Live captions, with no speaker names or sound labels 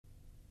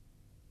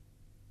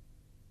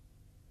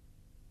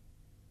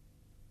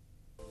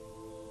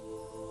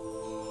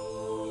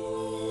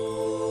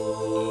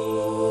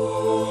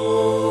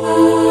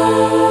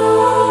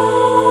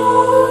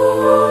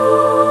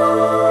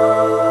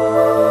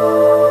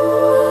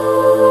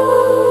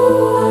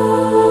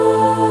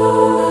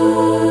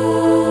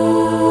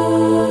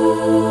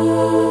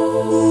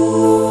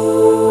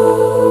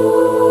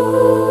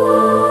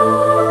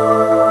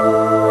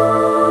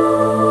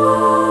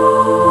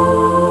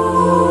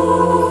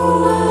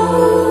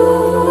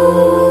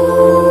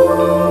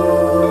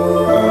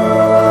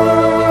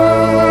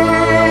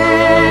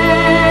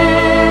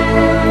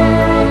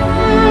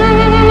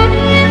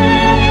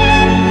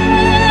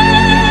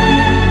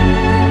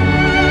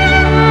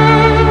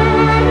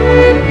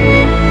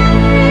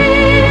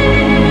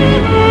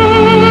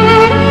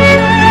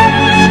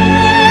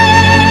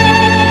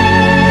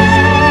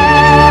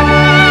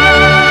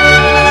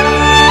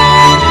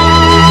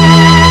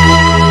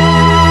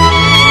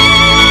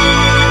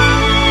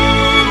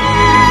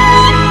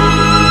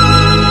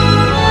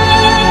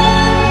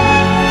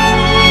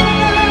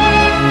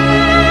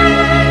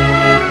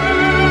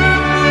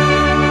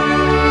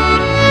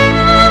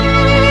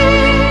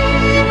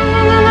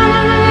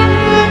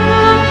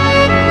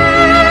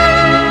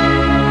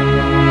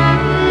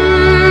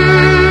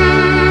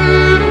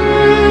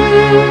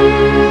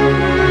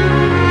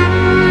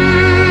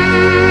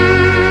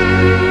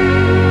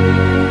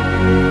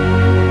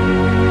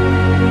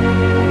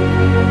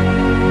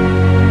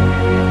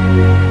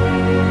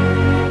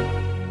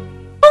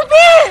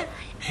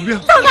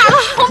兵砸哪了？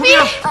红兵，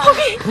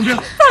红兵，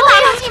砸哪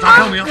了？砸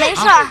伤没有？没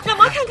事，让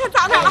妈看看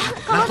砸哪了。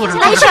来，坐这，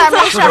没事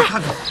没事，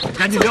看看，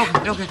赶紧撩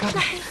开看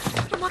看。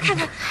让妈看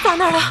看砸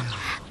哪了？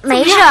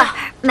没事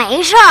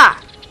没事。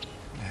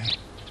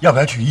要不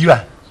要去医院？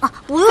啊，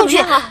不用去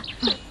啊，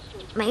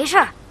没事。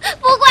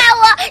不怪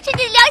我，是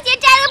这凉鞋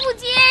摘的不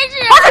结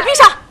实。把嘴闭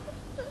上。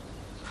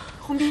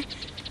红兵，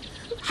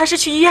还是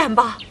去医院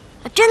吧。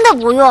真的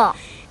不用。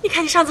你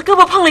看你上次胳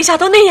膊碰了一下，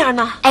都那样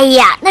呢。哎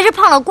呀，那是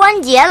碰了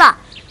关节了。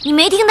你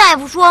没听大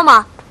夫说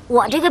吗？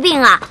我这个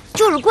病啊，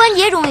就是关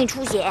节容易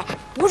出血，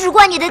不是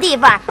关节的地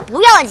方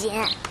不要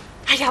紧。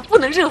哎呀，不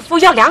能热敷，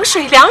要凉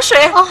水。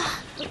哦，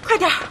快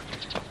点。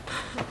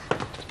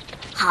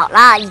好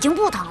了，已经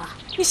不疼了。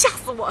你吓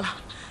死我了。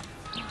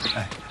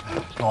哎，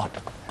跟我。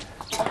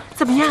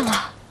怎么样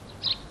啊？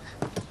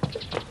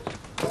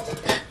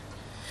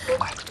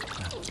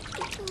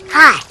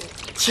嗨，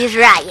其实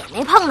啊，也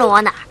没碰着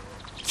我哪儿。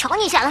瞧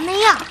你吓得那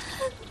样。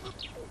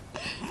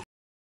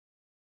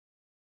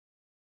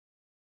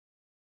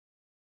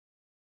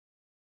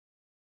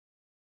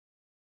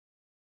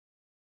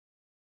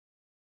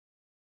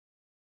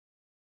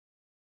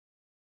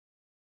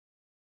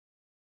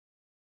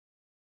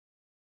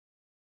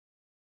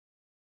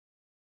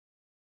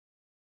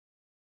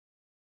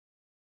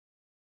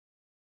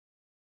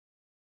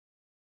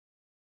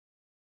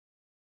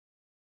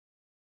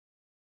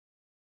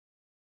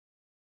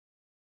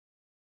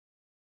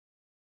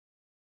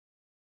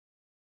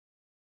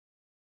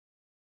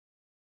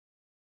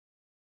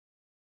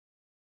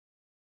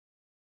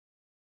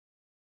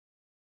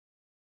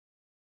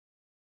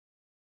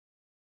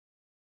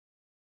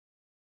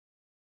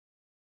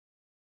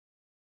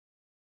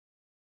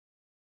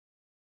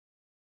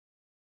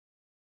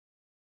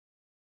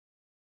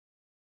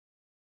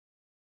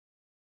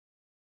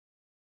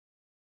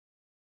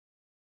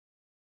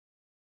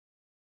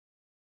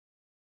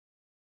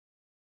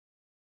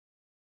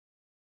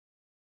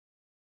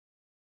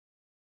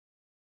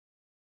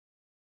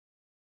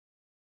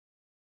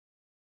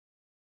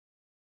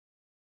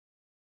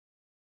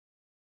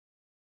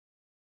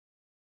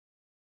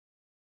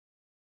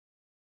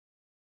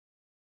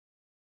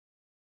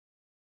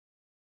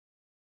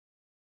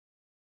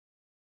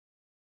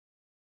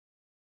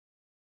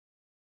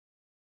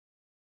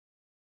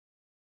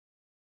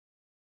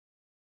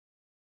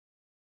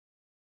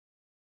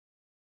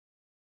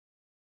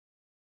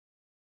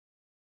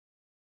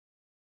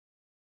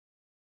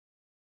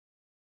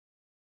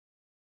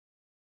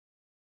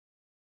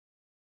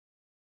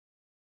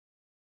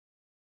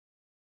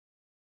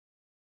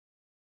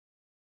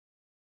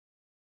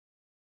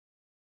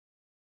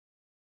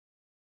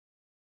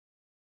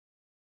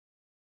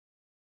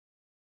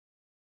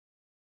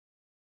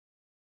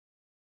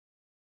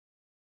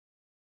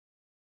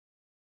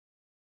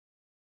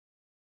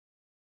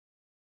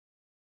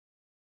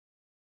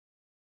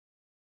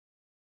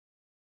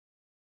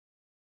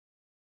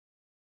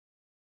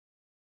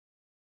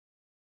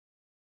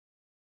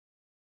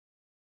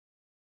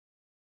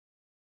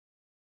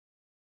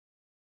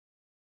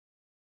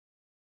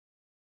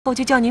我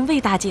就叫您魏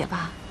大姐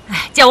吧。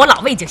哎，叫我老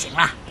魏就行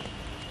了。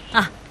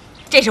啊，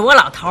这是我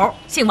老头儿，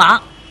姓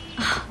王。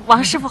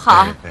王师傅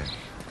好，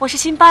我是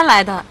新搬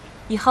来的，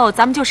以后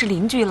咱们就是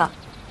邻居了。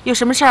有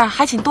什么事儿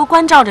还请多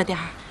关照着点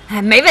儿。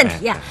哎，没问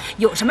题呀，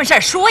有什么事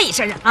儿说一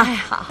声啊。哎，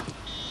好。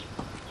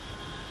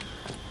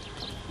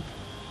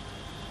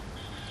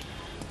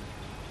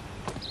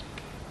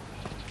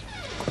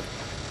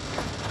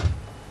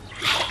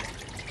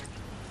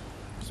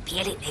你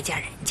别理那家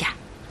人家，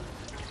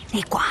那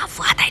寡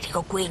妇还带着个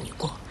闺女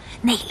过，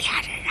那俩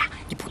人啊，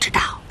你不知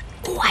道，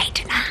怪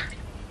着呢，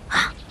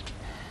啊。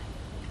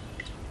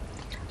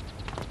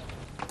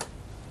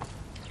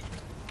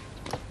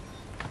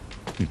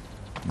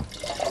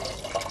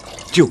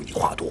就你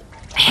话多。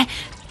哎，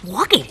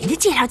我给人家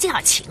介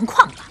绍情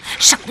况了，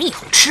省得以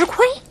后吃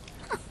亏。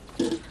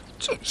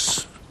真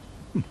是。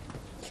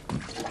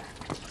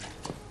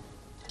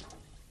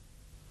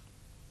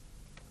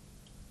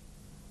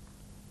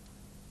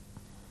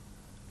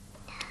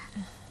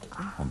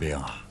红兵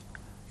啊，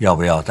要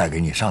不要再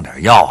给你上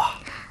点药啊？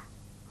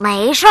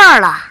没事儿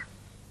了。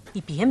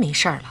你别没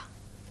事儿了。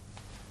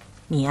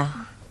你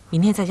呀，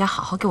明天在家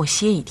好好给我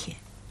歇一天，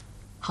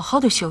好好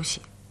的休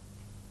息。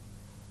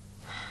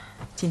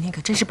今天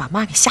可真是把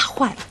妈给吓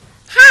坏了。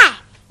嗨，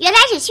原来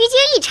是虚惊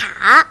一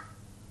场。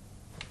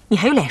你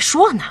还有脸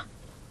说呢？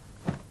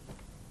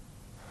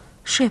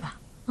睡吧。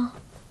嗯。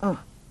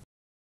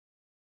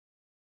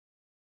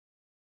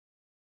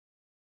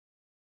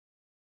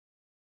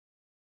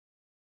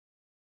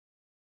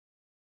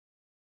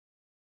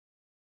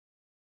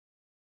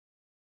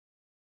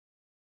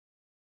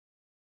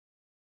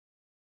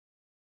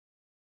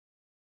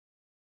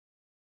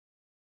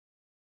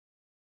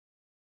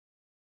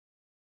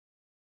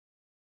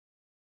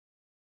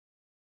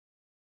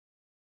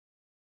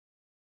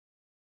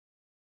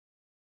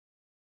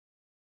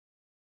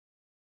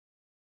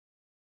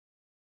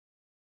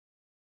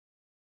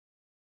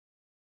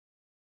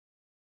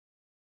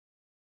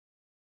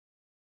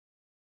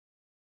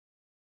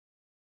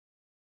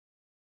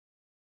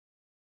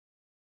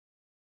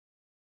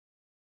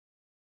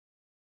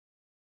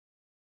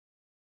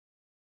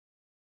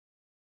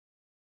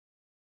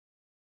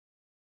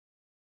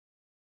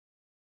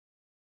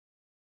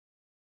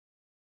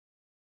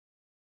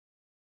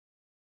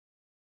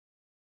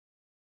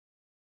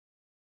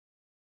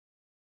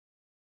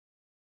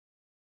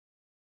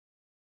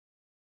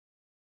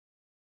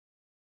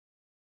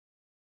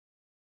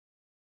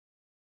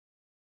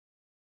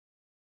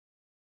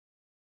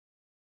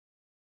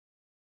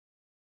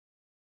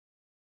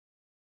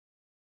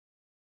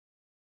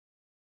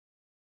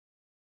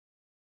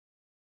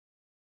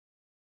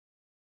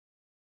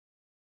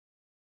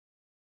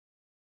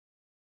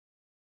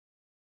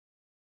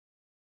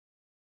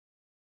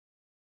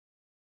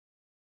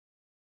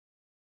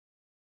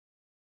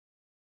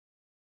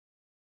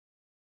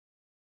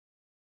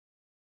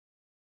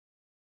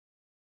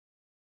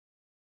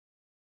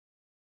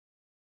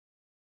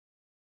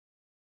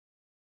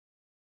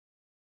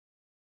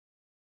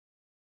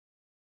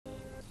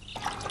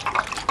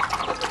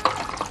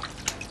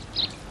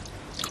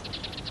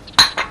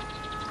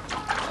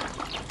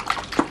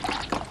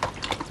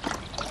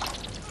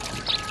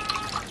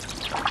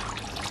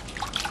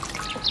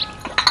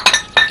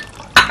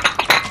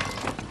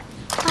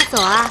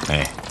走啊！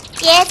哎，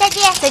爷，再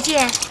见。再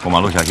见。过马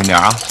路小心点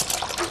啊！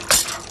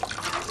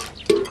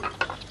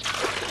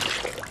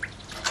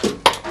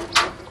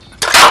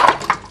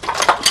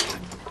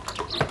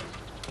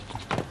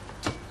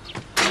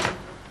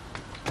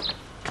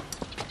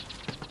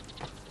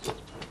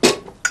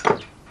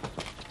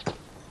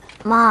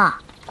妈，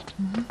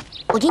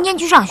我今天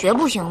去上学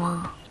不行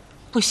吗？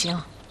不行，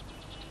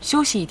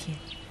休息一天。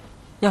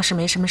要是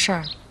没什么事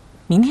儿，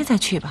明天再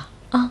去吧。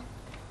啊，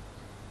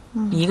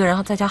你一个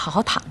人在家好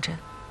好躺着。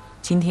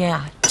今天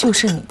啊，就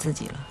剩你自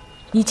己了。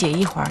你姐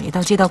一会儿也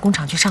到街道工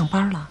厂去上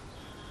班了。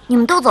你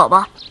们都走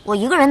吧，我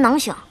一个人能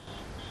行。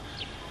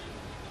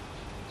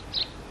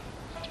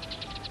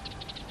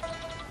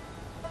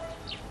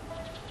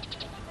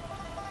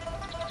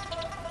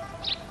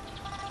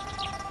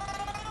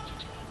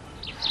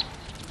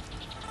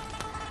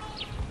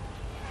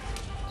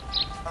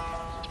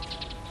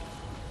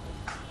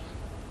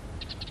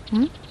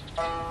嗯。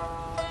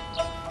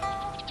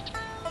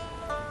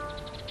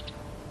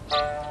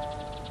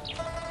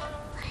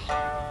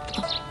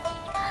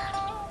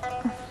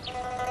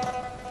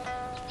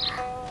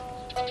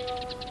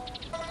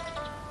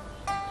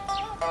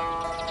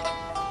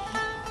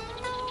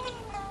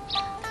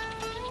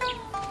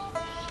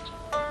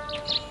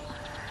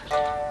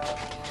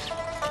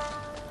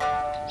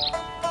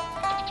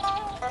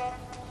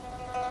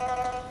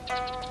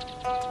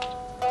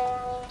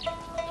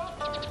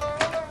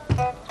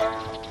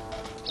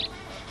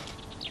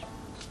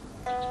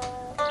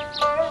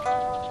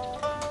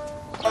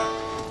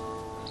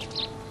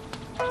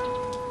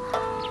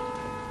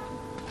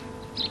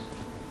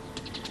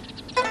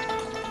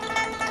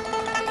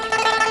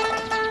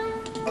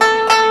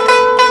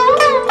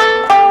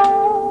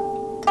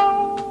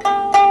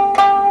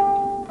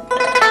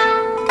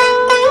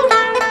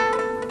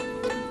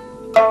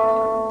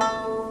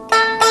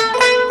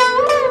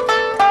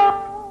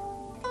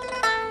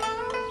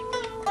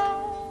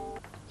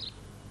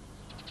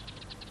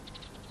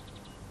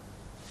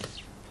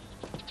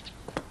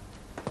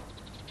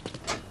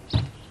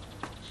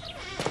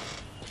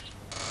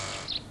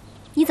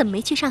你怎么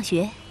没去上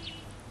学？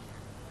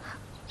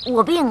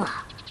我病了。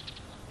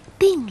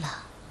病了？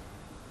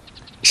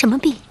什么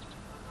病？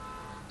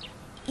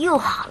又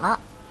好了。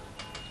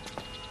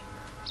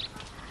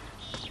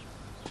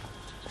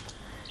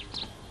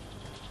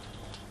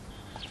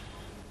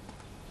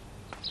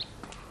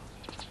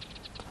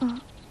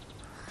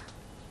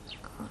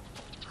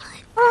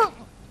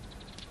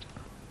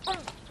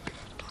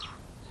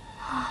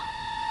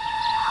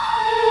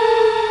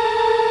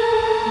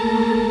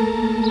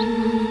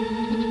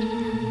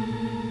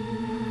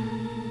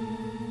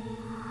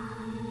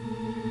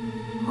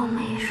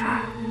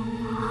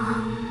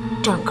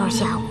整个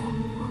下午，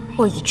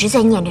我一直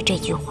在念着这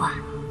句话。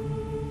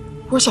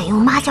我想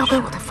用妈教给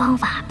我的方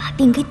法把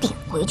病给顶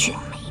回去。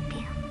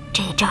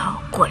这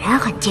招果然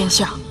很见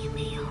效，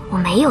我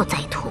没有再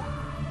吐。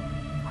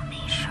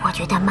我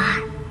觉得妈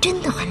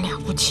真的很了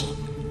不起，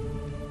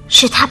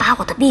是她把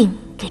我的病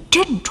给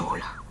镇住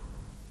了。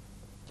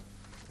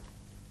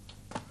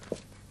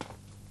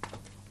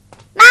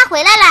妈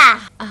回来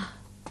啦！啊，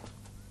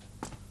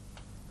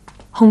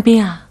红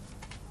斌啊。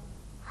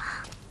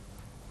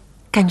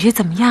感觉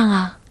怎么样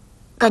啊？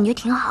感觉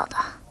挺好的。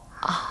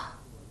啊，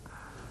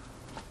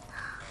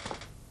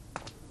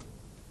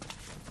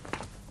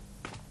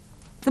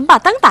怎么把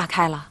灯打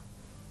开了？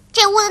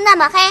这屋子那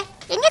么黑，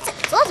人家怎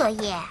么做作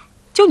业？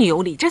就你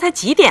有理，这才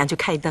几点就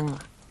开灯了？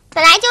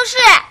本来就是，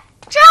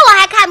这我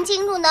还看不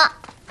清楚呢。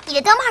你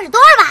的灯泡是多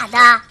少瓦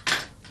的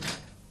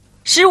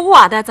？15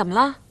瓦的，怎么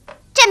了？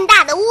这么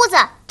大的屋子，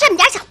这么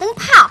点小灯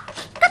泡，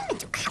根本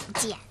就看不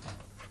见。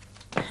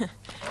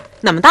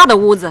那么大的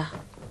屋子。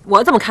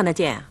我怎么看得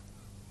见啊？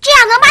这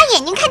样能把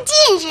眼睛看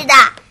近视的，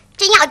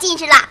真要近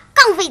视了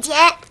更费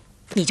钱。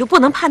你就不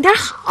能盼点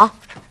好？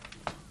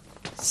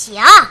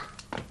行，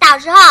到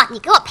时候你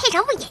给我配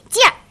上副眼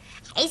镜，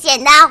还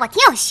显得我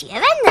挺有学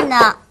问的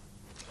呢。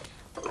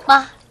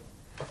妈，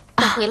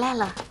我回来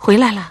了。回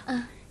来了。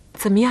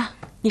怎么样？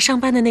你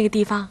上班的那个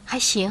地方还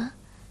行。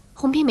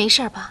红斌没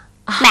事吧？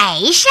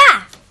没事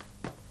儿。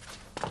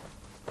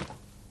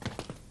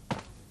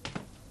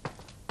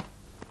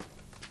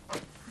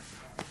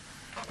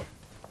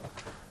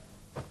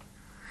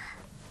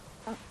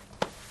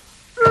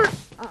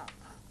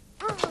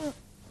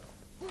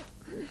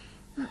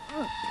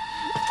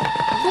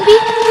红斌，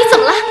你怎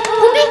么了？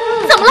红斌，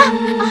怎么了？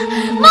啊，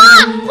妈，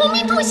红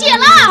斌吐血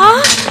了！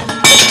啊，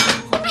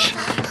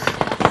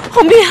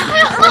红斌啊！哎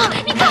呀，妈，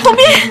你看，红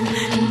斌，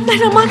来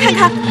让妈看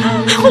看，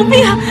红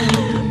斌啊，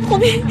红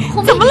斌，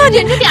怎么了你？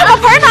忍着点，把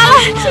盆拿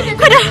来，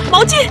快点，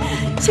毛巾，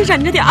先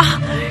忍着点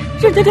啊，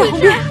忍着点，红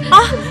斌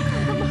啊，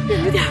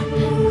忍着点，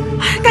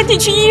赶紧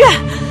去医院。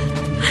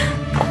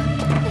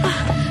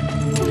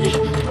红斌，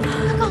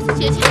快告诉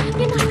姐姐，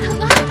别哪疼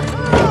啊！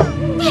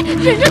你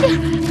忍着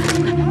点。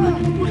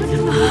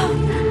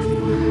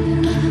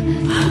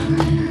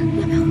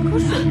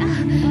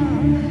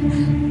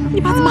你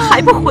爸怎么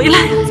还不回来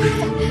呀？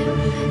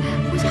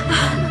我想，拿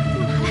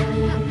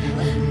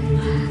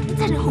来，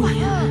在这换。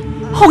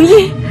红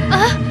衣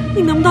啊，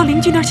你能不能到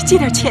邻居那儿去借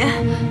点钱？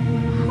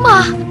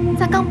妈，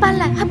咱刚搬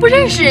来，还不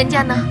认识人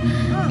家呢。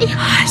哎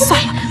呀，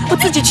算了，我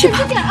自己去吧。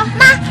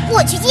妈，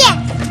我去借。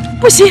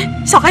不行，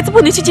小孩子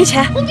不能去借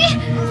钱。红兵，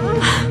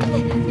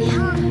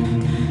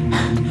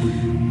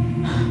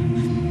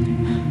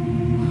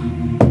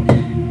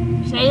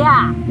谁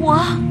呀？我。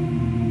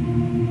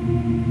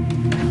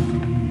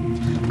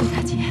魏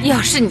大姐，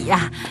要是你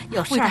呀，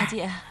有事。魏大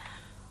姐，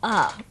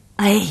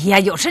哎呀，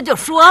有事就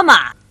说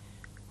嘛。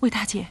魏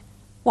大姐，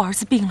我儿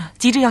子病了，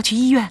急着要去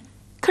医院，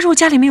可是我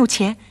家里没有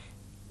钱，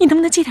你能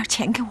不能借点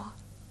钱给我？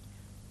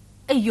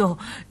哎呦，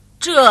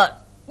这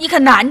你可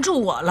难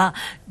住我了，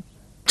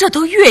这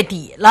都月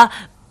底了，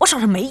我手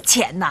上没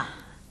钱呐。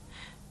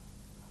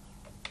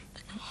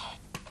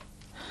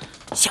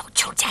小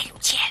秋家有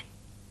钱，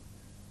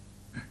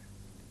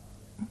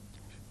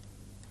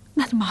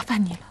那就麻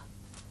烦你了。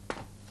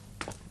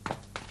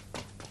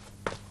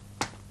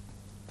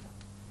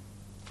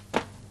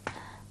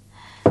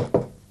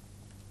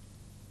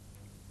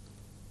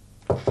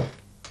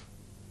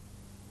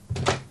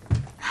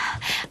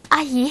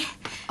阿姨。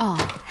哦，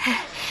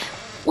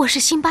我是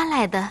新搬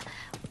来的，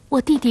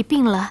我弟弟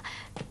病了，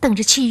等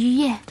着去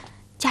医院，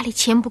家里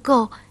钱不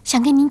够，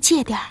想跟您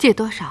借点。借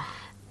多少？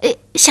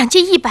想借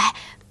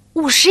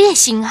100，50也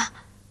行啊。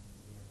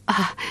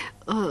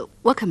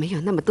我可没有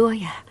那么多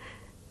呀。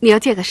你要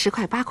借个10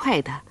块8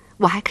块的，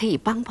我还可以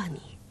帮帮你。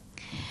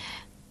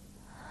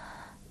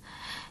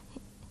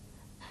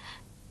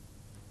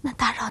那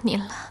打扰您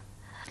了。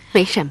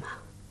没什么。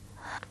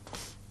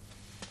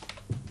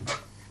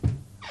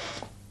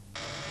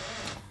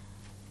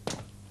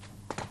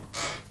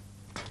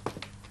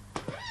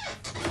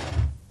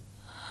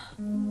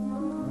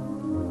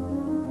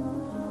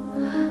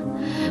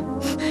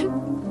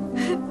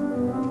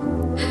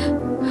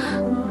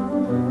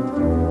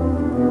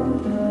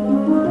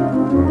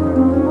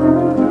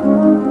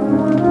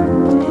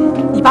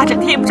你爸整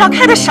天也不知道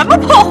开的什么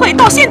破会，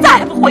到现在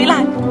还不回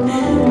来。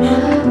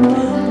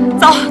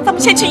走，咱们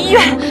先去医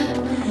院。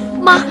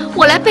妈，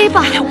我来背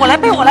吧。我来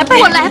背，我来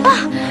背。我来吧。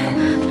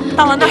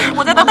到了那儿，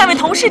我再到单位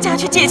同事家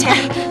去借钱。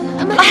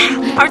来，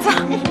儿子，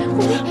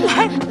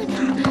来。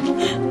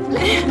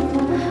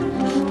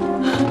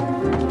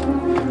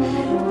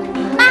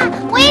妈，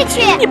我也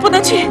去。你不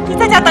能去，你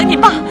在家等你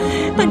爸，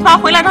等你爸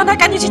回来，让他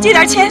赶紧去借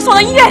点钱，送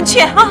到医院去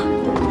啊。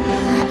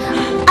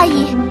阿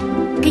姨，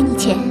给你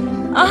钱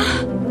啊，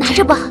拿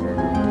着吧。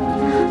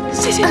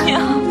谢谢你啊，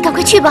赶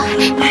快去吧。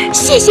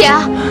谢谢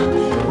啊，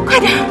快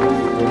点。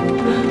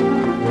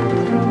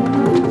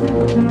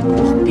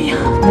红兵，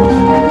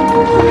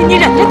你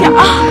忍着点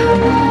啊，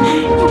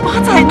有妈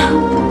在呢。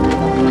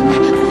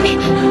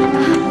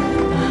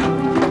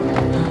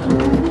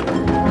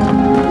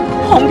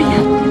红兵，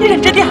你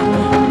忍着点。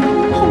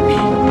红兵，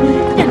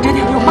忍着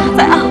点，有妈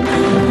在啊。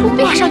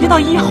马上就到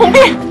医院。红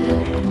兵，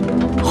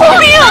红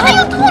兵，他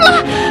又吐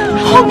了。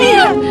红兵，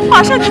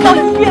马上就到医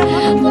院了。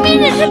红兵，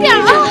忍着点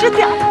啊，忍着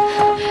点。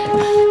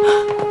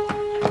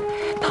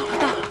到了。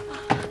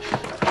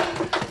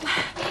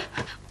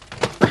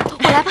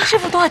我来吧。师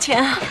傅多少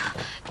钱啊？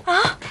啊，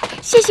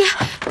谢谢。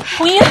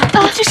红英，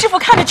替师傅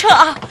看着车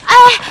啊。哎，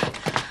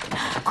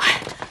快！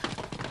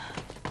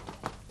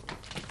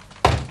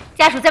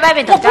家属在外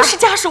面等着。我不是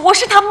家属，我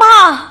是他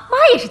妈。妈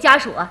也是家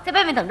属啊，在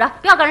外面等着，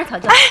不要跟人吵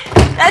架。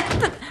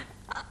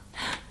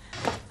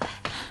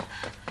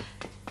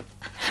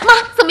妈，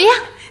怎么样？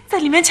在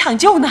里面抢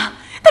救呢，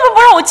他们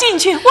不让我进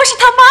去，我是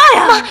他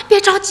妈呀。妈，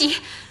别着急。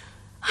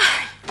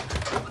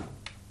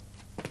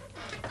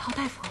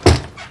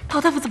陶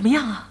大夫怎么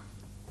样啊？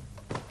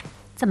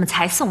怎么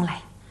才送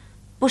来？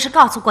不是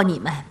告诉过你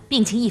们，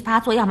病情一发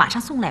作要马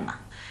上送来吗？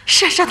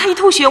是啊，他一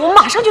吐血，我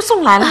马上就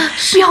送来了，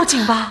不要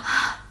紧吧？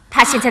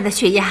他现在的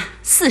血压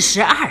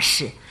40、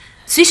20，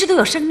随时都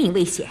有生命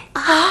危险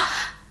啊！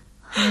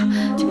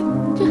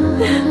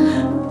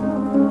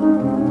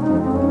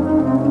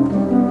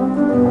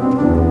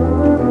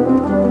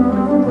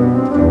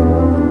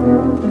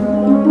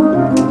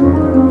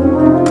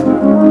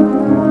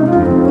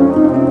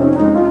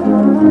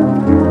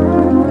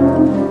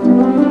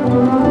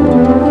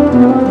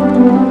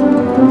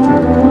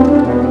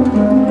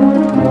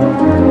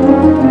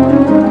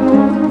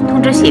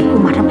通知血库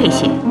马上配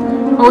血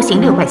，O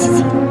型6块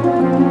cc。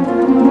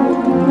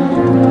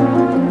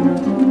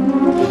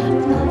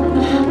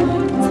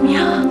怎么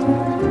样？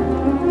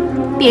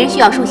病人需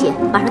要输血，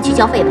马上去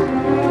交费吧。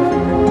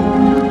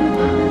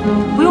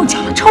不用缴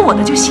了，抽我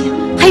的就行。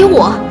还有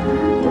我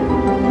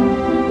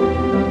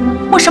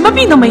什么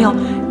病都没有，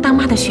当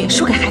妈的血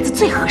输给孩子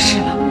最合适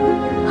了。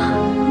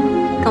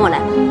跟我来。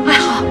哎，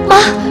好，妈。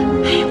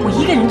哎，我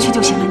一个人去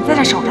就行了，你在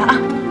这守着啊。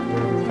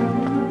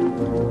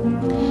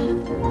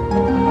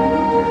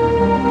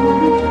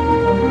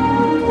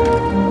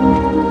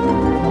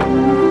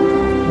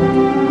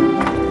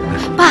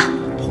爸，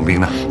红兵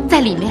呢？在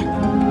里面。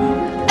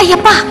哎呀，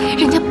爸，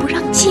人家不让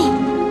进。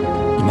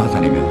你妈在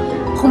里面吗？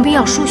红兵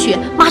要输血，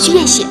妈去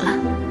验血了。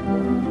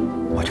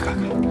我去看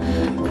看。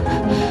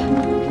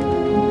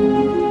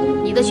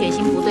你的血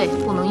型不对，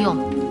不能用。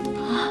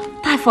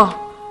大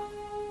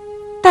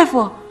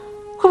夫，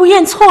会不会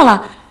验错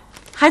了？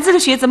孩子的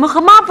血怎么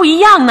和妈不一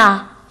样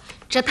呢？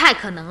这太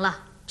可能了，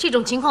这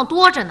种情况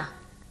多着呢。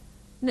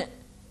那，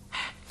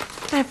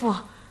大夫，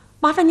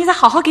麻烦你再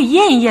好好给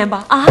验一验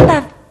吧。啊，大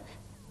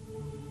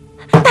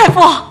夫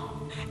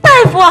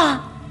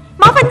啊，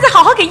麻烦你再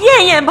好好给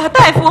验一验吧，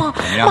大夫。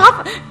麻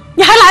烦，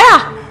你还来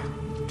啊？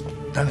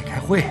单位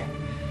开会。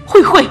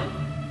会，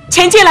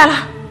钱借来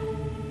了。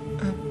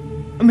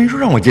没说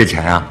让我借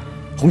钱啊。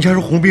红霞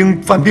说红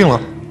兵犯病了，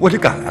我就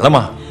赶来了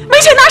嘛。没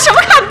钱拿什么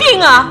看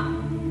病啊？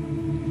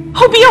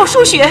红兵要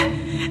输血，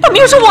他们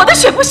又说我的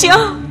血不行。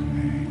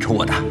抽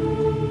我的。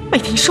没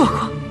听说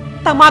过，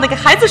当妈的给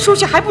孩子输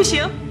血还不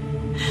行？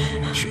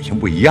血型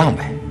不一样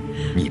呗，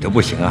你的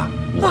不行啊，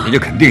我的就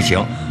肯定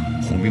行。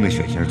红兵的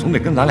血型总得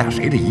跟咱俩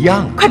谁的一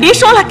样啊。快别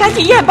说了，赶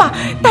紧验吧，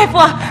大夫。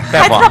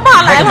孩子他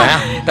爸来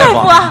了，大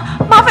夫啊，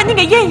麻烦你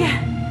给验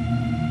验。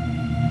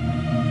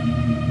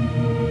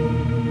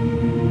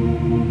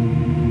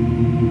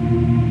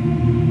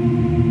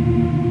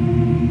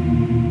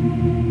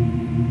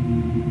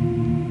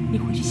你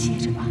回去歇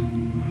着吧。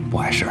不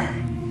碍事。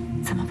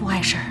怎么不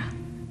碍事啊？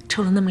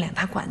抽了那么2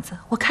大管子，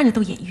我看着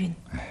都眼晕。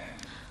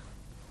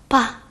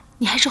爸，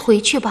你还是回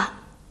去吧，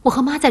我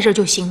和妈在这儿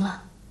就行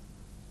了。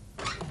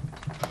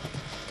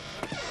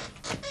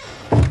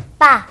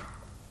爸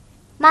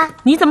妈，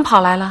你怎么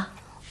跑来了？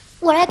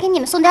我来给你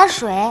们送点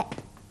水。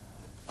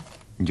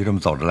你就这么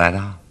走着来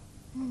的？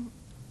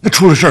那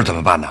出了事儿怎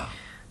么办呢？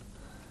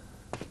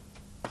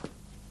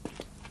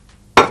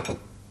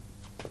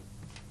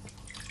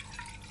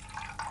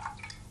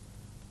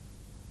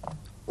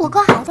我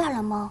哥好点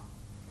了吗？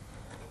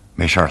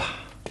没事了。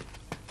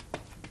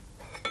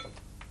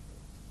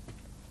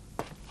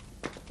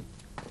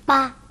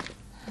妈，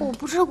我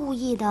不是故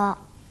意的。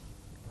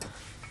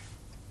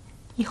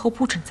以后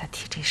不准再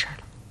提这事儿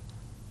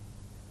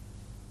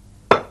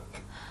了。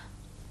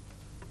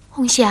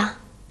红霞，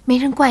没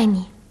人怪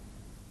你。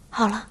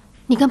好了，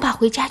你跟爸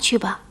回家去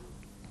吧。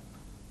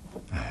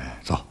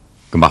走，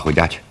跟爸回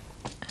家去。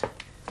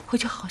回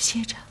去好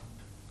歇着。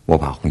我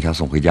把红霞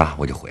送回家，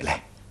我就回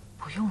来。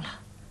不用了，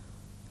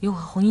有我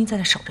和红英在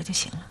这守着就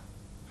行了。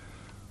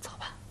走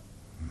吧。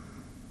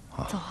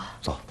好，走啊。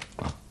走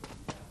啊。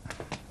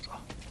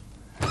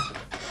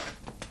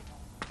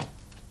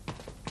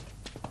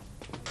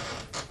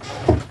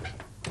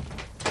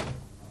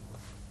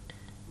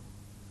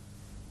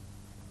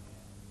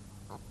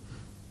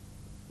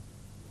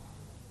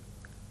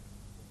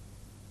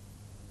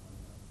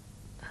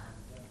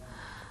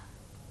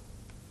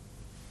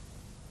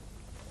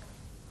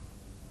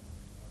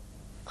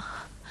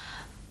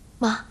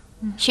妈，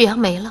血压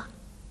没了，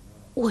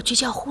我去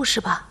叫护士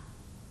吧。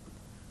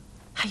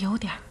还有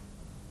点儿，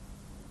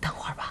等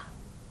会儿吧。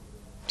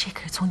这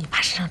可是从你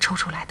爸身上抽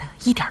出来的，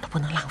一点都不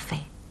能浪费。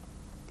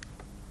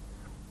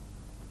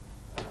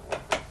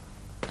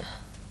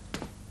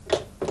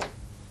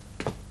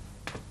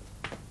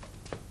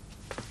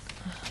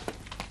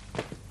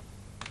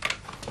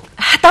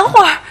等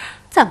会儿，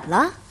怎么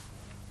了？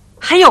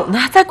还有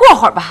呢，再过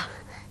会儿吧。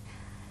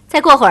再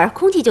过会儿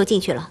空气就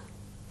进去了。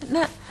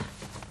那，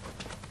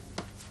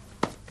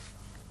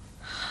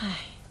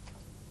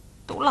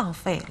都浪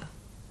费了。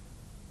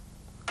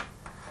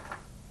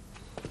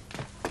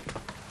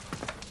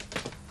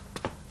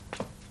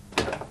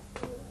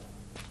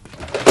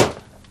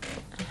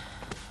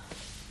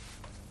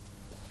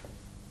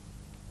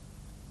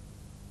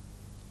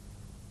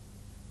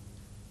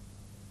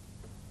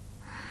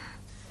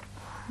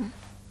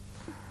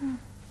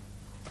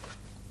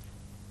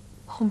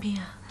红兵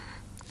啊，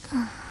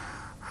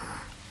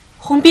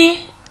红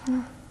兵，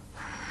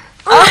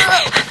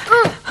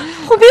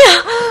红兵啊，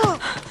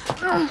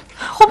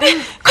红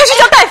兵，快去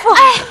叫大夫！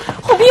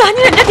红兵啊，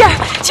你忍着点，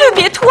千万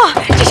别吐啊！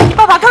这是你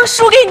爸爸刚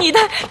输给你的。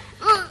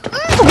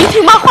红兵，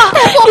听妈话，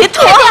别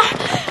吐啊！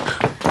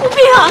红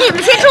兵啊，你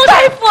们先出去。大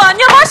夫啊，你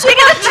要把血给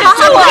他止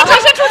住啊！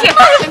先出去，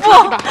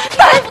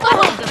大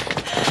夫。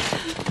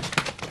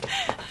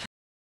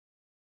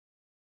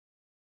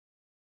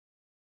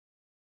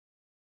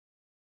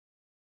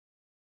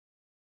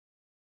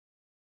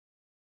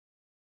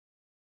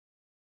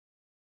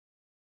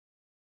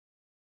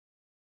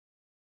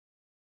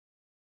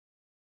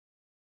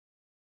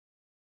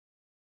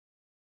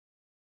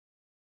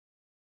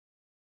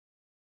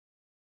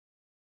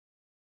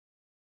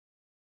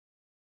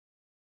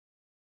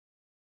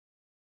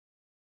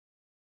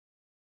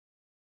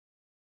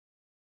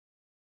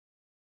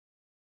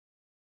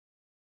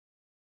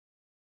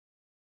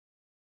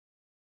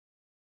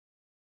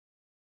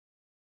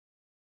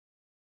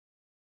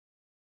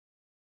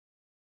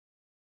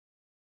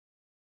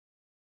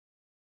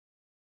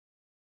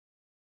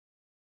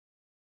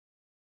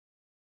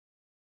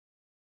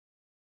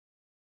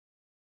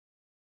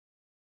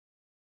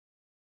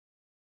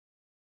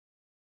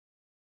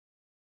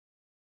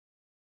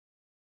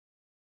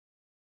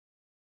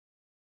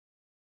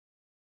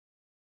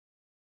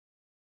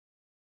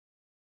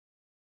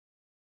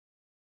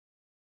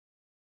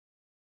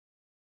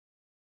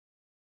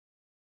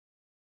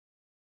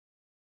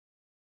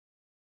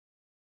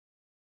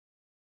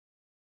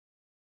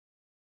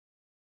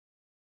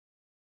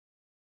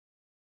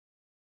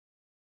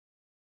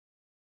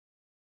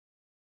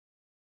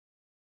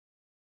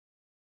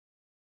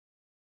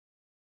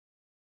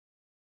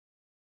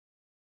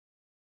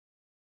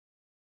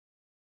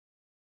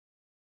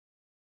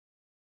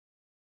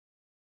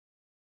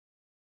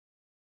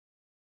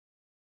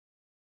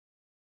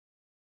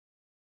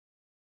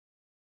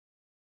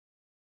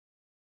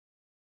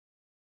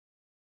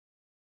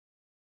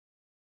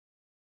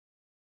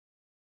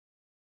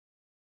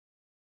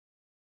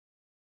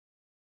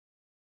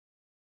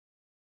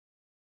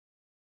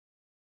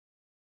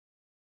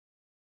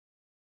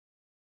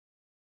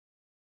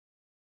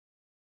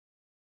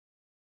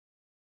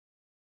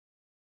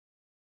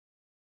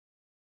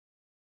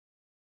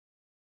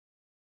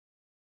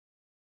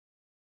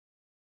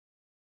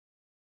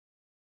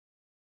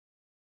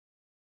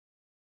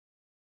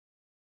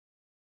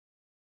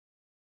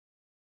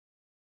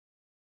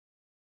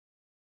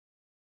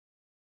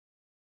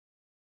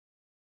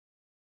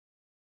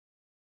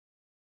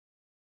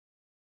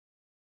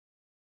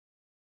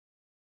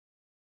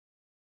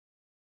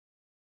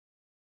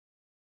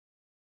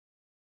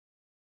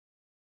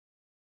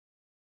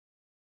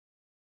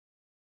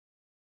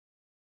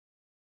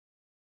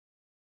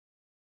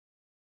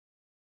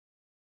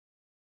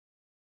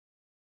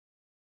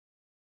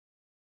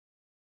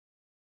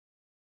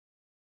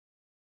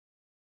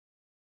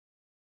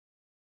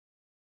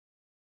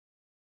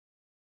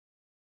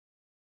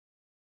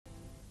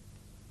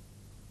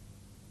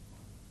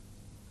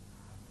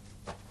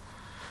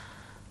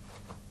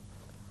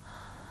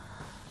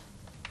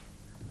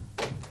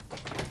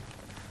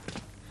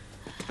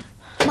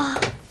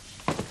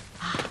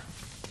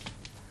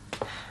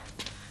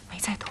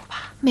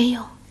没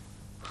有。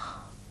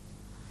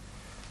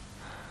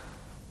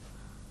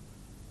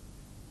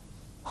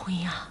红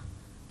英啊，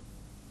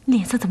你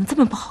脸色怎么这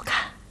么不好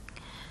看？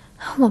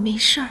我没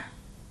事儿。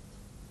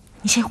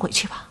你先回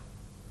去吧，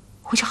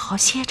回去好好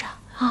歇着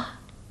啊。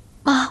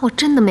妈，我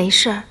真的没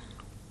事儿。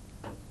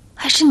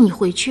还是你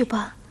回去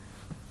吧，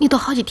你都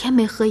好几天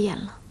没合眼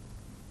了，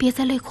别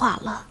再累垮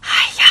了。哎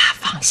呀，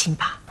放心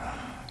吧。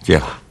借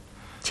了。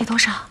借多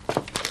少？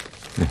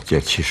借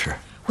70。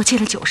我借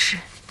了90。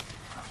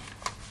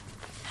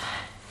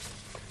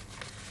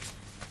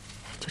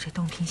就这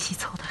东拼西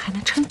凑的，还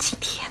能撑几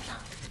天呢？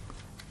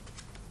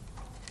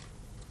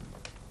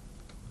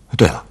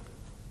对了，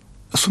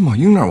孙宝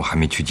英那儿我还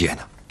没去借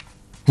呢。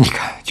你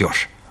看，就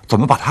是怎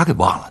么把她给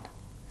忘了呢？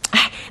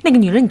哎，那个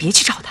女人你别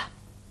去找她。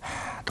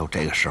都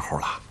这个时候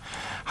了，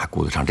还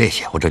顾得上这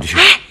些？我这就去。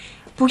哎，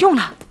不用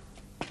了，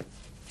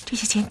这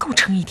些钱够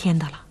撑一天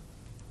的了。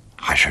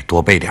还是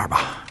多备点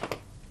吧。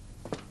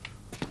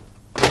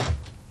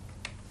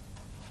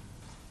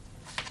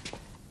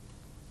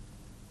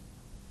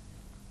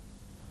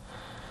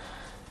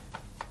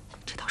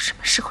这到什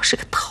么时候是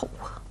个头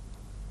啊？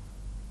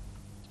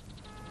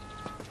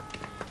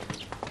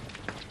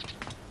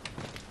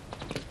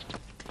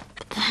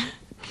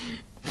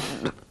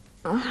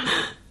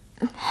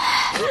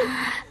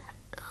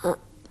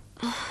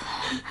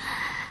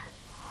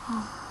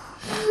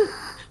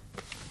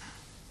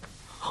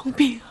红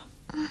兵啊，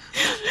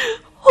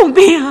红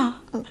兵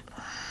啊，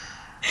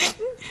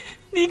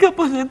你可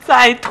不能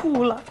再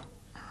吐了！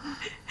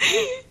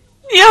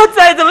你要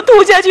再这么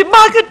吐下去，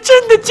妈可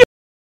真的就……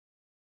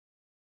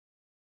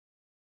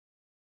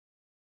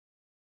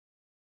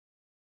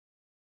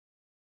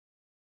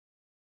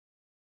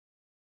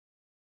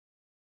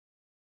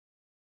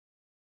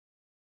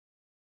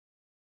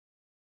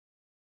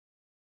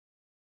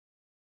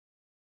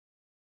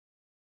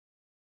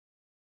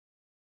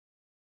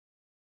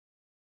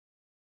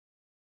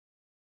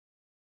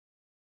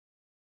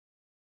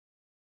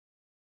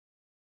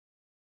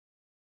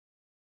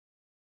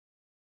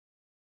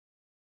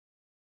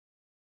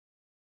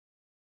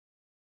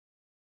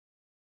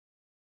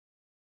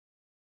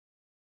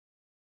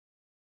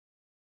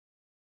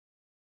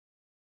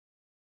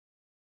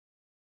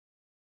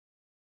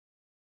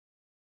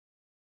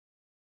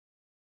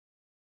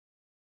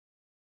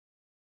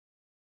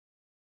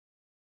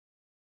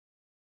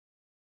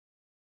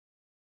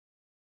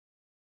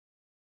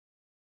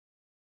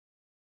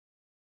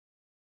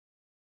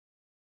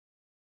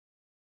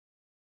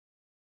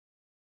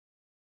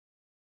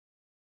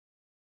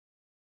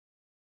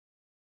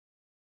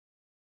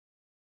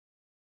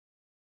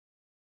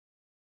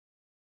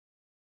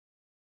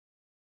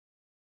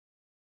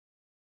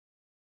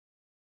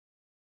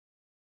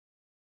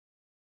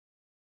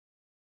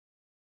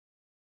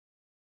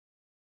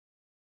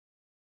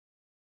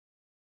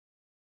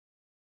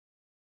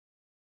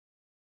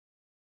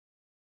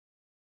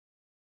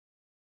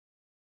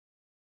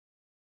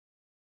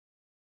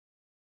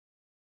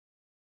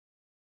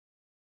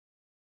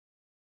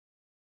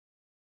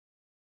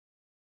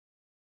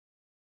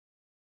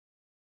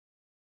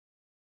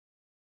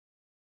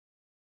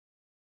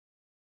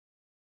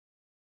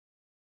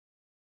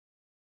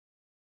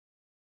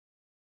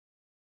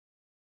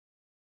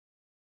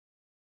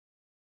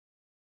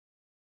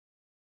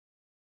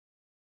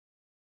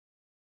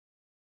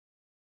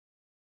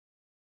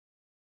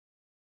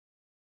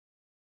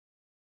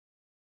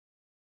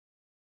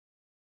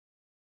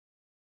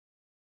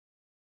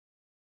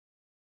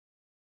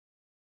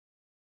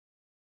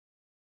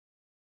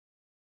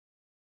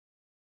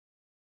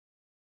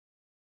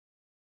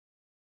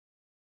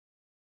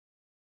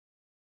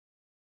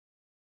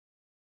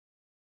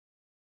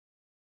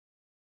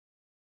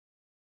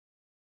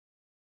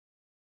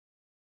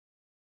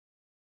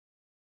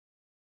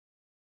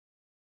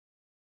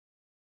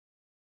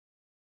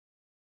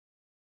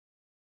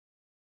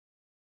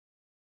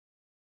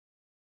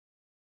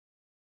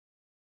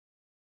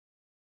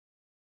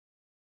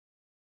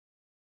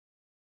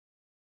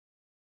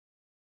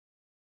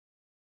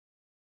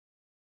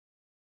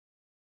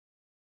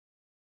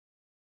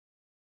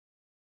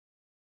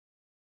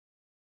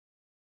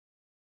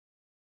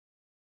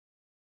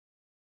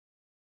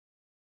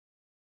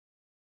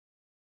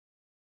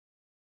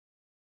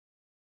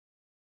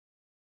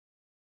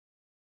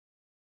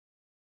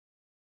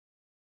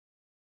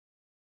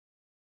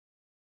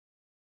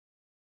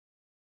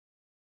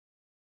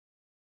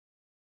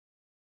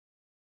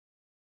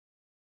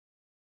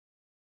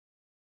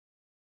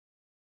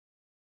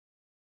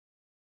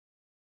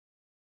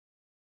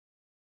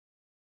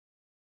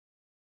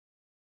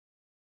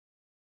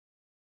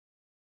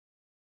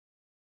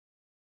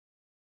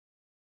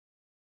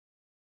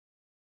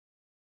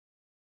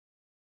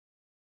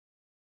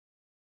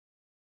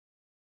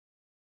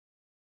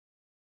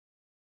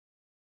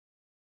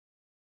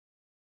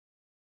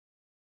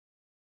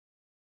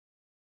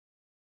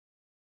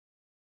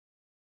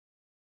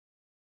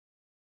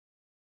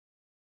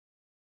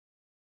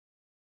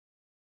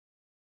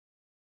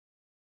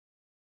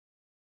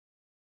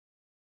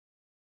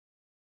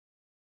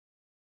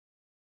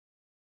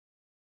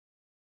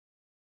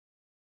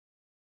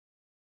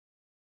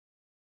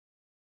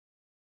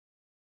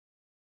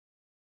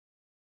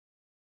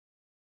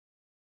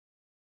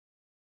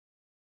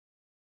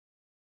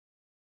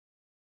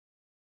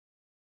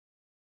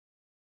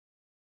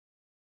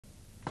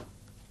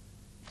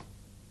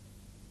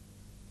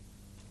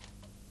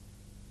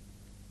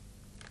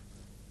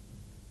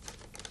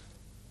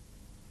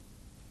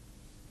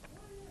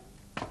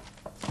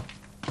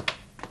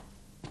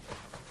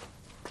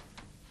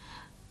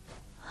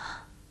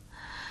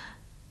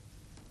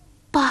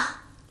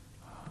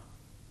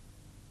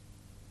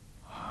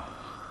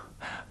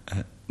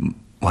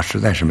我实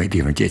在是没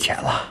地方借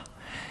钱了。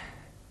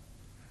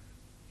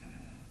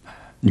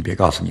你别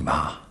告诉你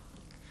妈。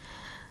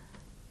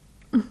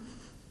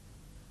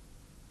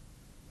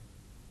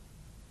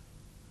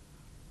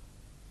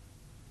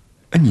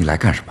你来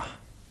干什么？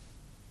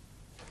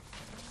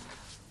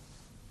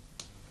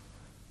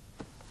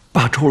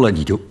爸抽了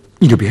你就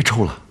别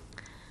抽了。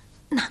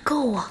哪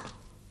够啊？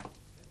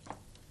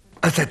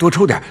再多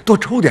抽点，多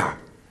抽点。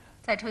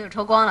再抽就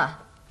抽光了，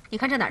你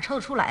看这哪抽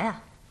得出来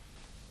啊？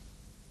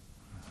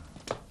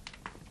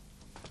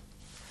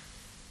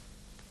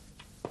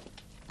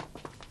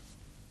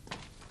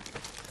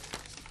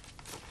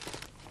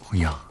红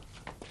英，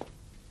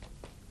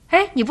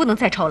哎，你不能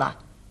再抽了，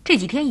这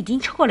几天已经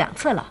抽过2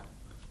次了。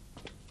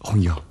红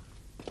英，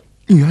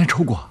你原来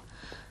抽过？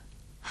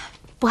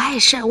不碍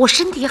事，我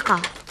身体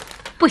好。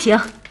不行，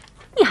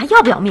你还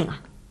要不要命啊？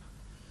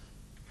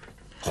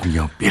红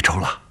英，别抽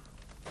了。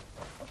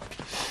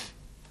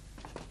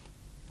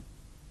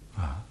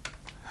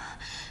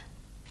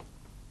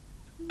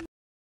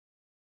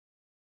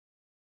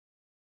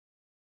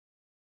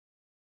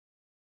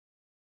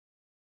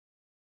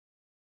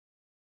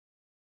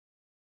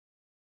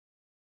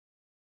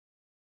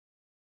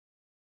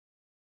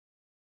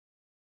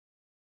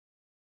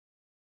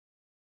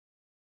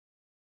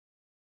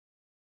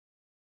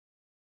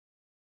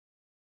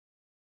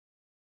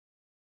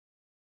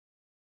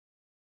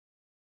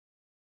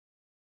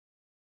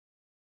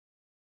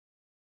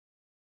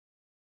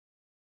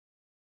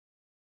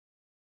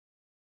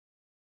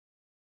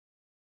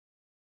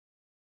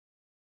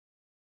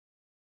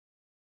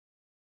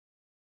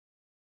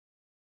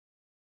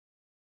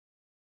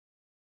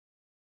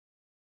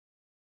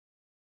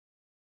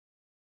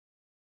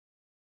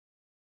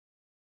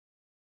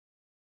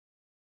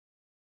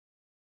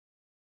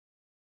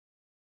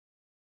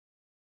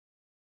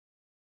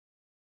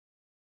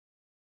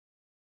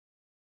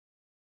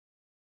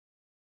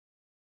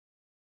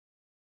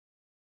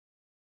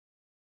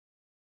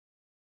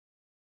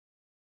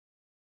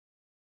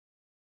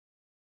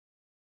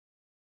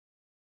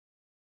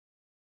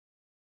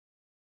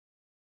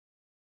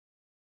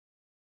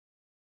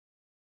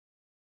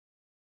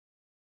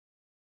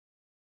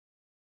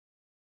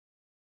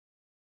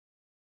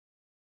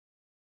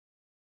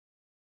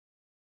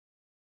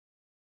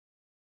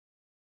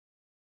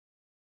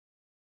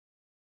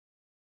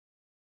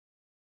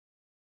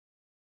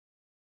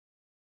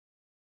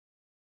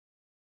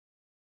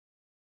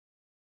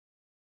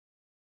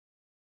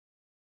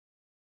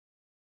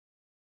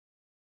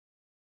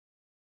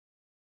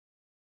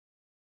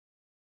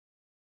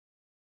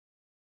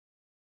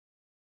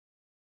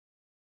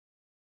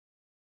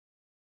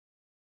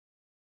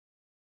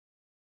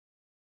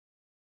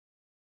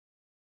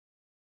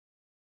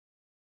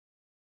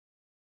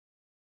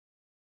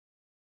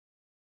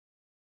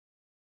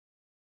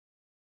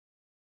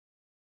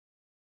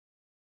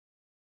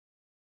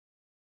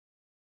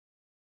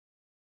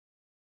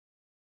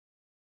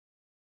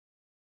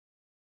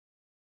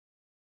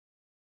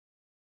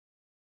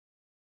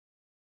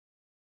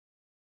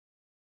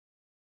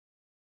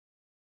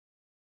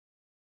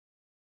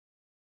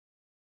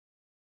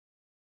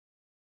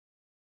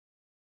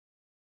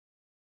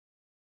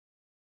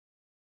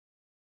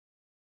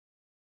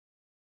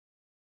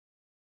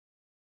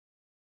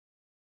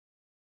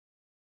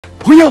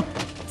红英，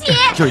姐，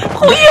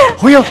红英，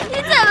红英，你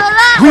怎么了？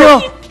红英，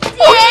姐，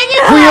你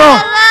怎么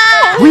了？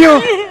红英。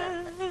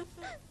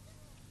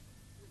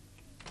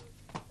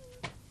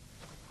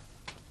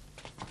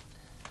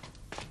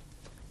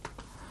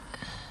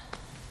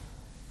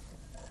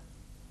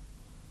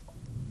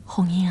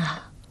红英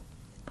啊，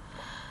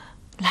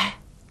来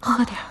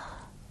喝点儿，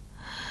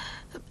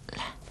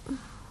来，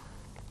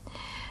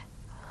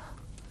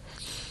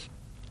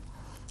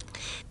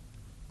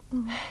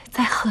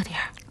再喝点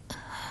儿。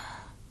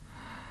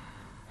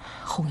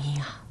红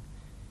英啊，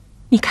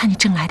你看你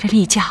挣来的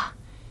例假，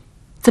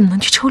怎么能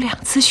去抽2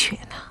次血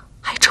呢？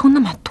还抽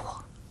那么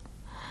多，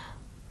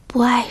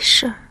不碍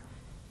事儿。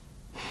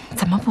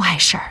怎么不碍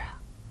事儿啊？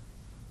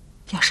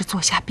要是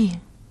做下病，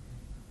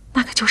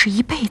那可就是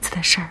一辈子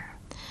的事儿。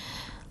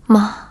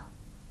妈，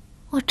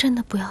我真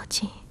的不要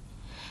紧，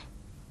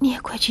你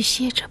也快去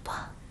歇着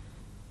吧。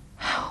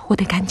我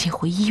得赶紧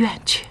回医院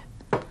去。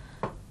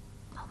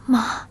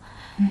妈，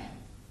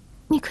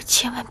你可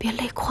千万别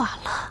累垮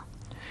了。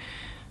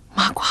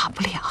妈垮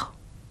不了，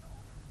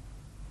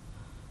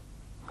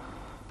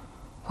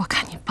我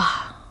看你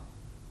爸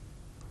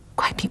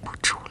快顶不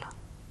住了。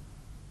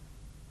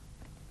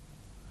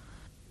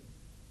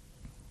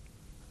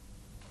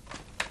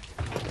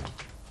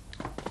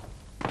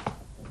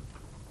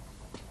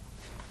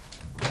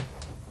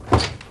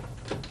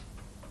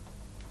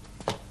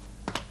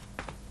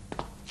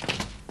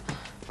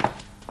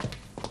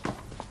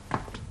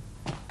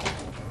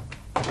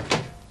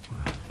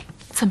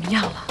怎么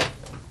样了？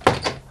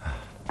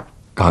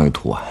刚给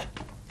涂完。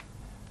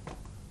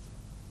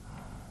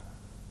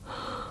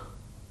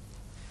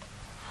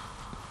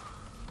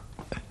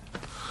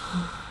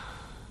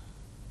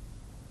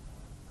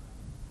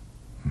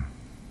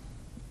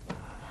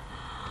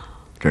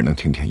这只能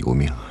听天由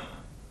命。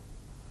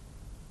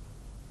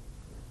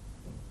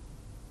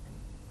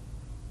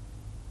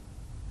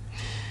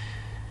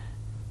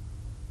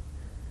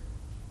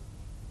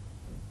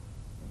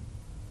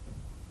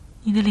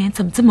你的脸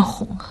怎么这么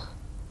红啊？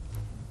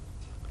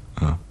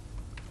嗯，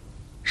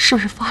是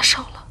不是发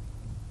烧了？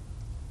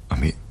啊，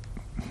没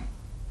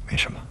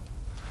什么。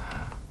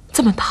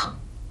这么烫？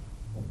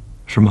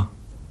是吗？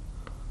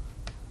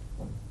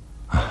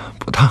啊，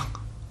不烫。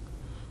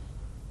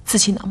自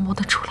己能摸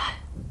得出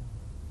来？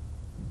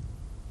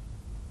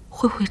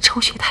会不会抽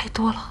血太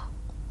多了？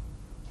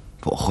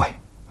不会，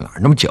哪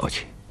儿那么娇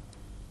气？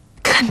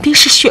肯定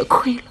是血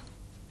亏了。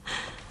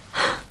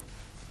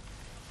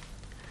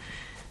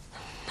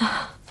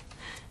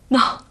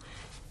那，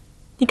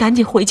你赶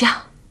紧回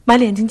家买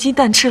2斤鸡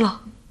蛋吃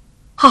了，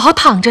好好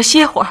躺着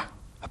歇会儿。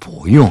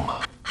不用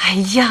啊。哎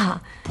呀，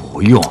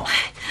不用，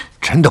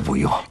真的不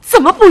用。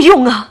怎么不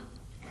用啊？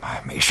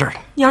哎，没事的。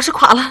你要是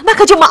垮了，那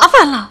可就麻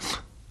烦了。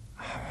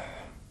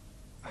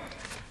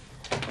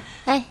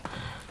哎，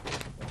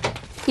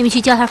你们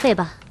去交下费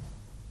吧。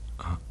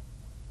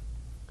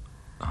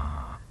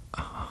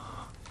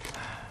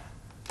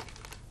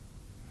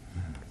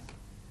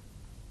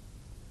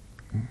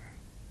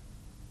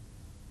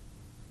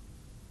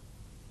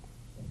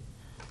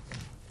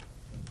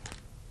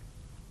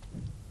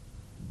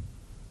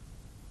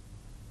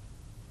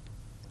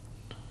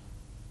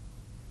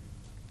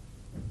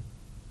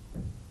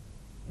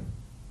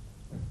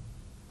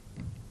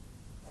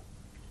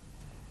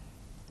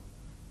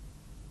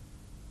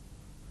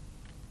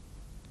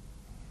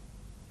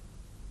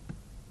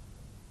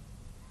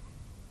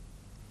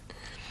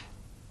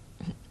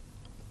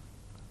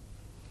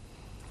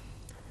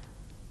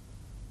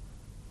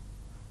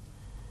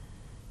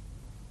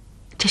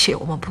这血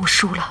我们不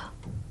输了，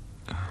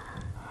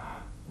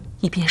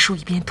一边输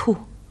一边吐，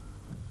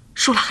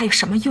输了还有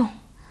什么用？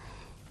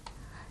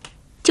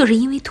就是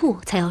因为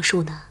吐才要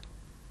输呢。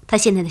他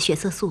现在的血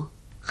色素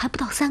还不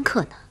到3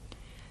克呢。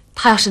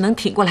他要是能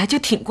挺过来就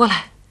挺过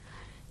来，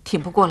挺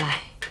不过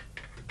来，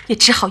也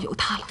只好由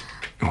他了。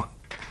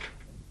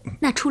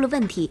那出了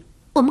问题，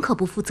我们可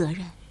不负责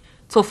任。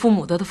做父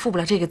母的都负不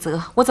了这个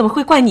责，我怎么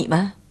会怪你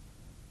们？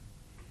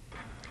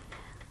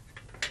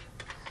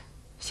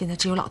现在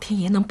只有老天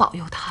爷能保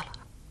佑他了。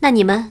那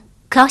你们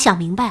可要想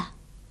明白啊！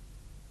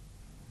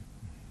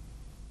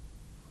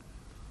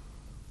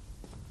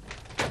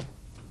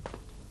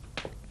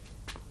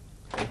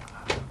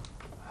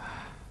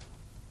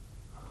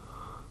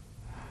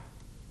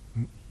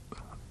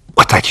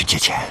我再去借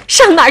钱。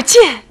上哪儿借？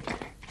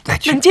再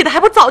去。能借的还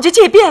不早就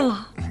借遍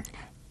了。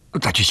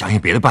再去想想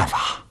别的办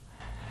法。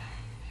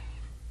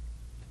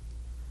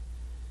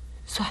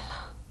算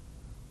了，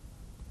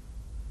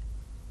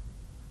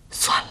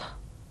算了。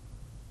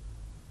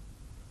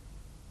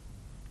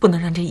不能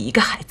让这一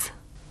个孩子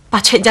把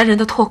全家人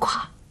都拖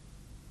垮。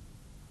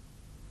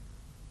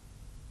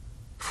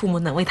父母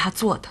能为他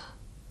做的，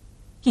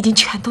已经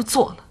全都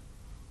做了。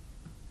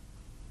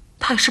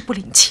他要是不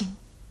领情，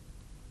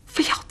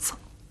非要走，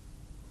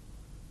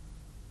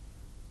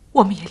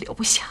我们也留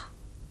不下。